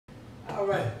All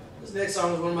right. This next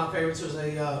song is one of my favorites. It was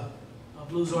a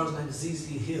blues artist named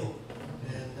Z.Z. Hill.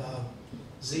 And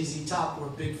ZZ Top were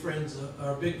big fans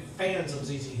of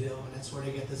Z.Z. Hill, and that's where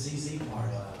they get the ZZ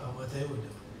part of what they were doing.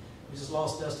 We just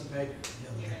lost Dusty Baker the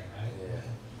other day, right? Yeah.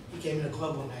 He came in a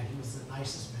club one night. He was the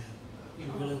nicest man. He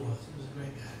really was. He was a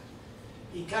great guy.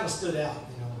 He kind of stood out,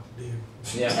 you know, with the beard.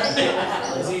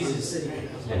 Yeah. It was easy to see,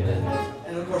 you know.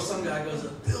 And of course, some guy goes,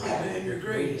 "Billy, man, you're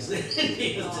great."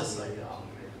 He was just like, oh.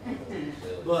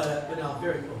 But no,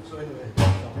 very cool. So anyway.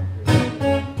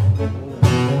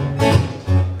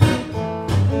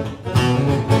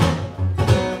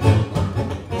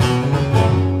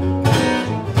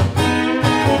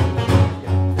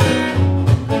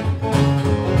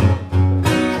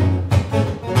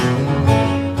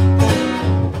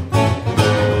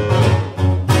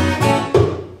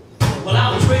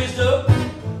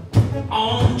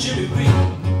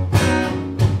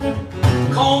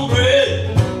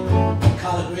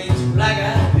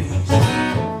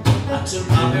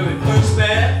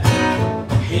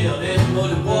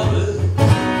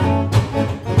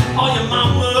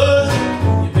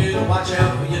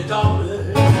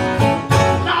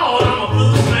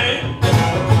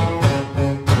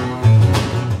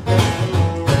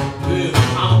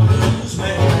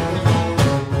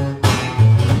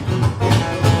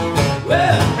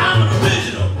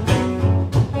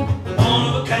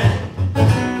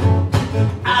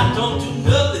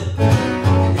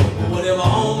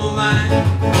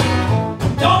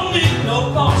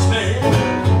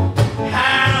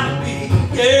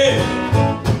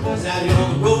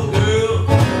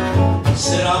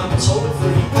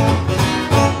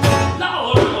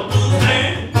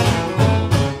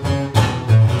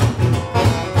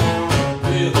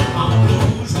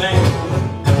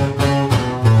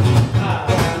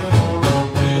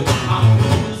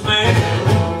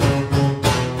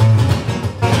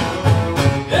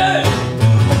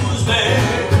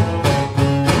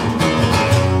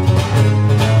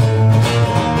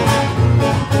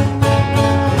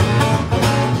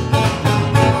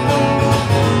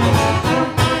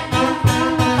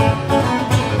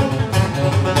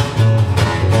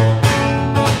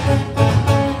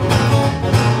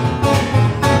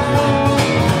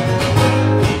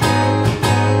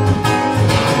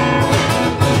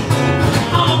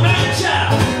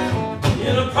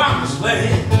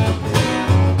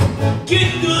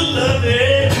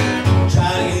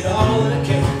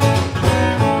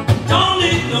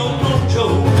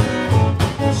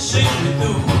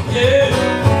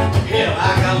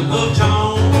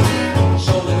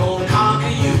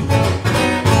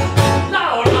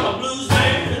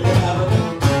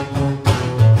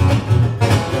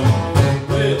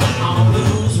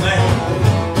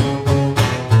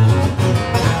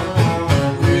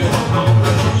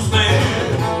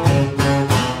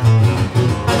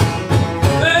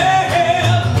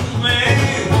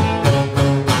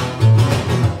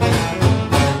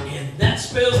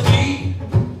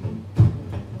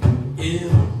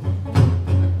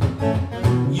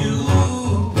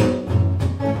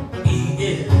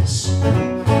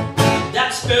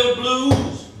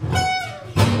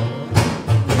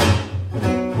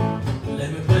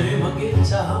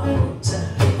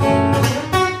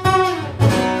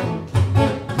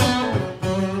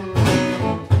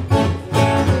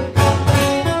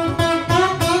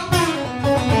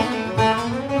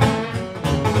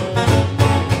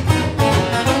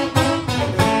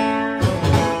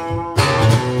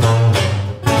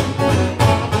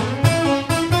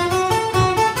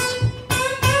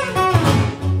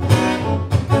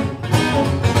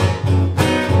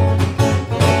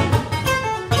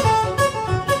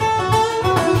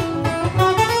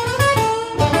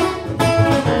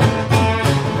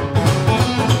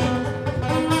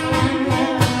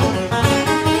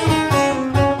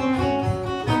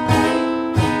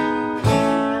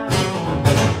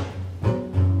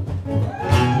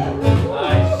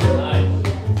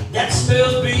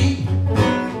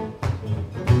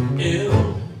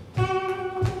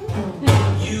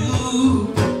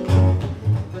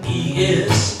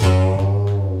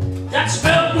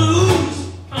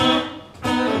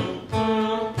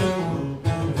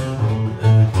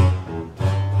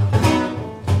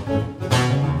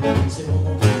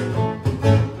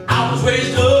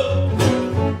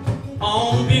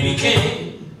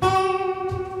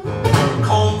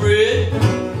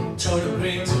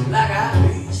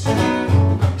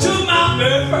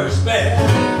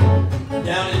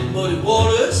 Down in muddy water.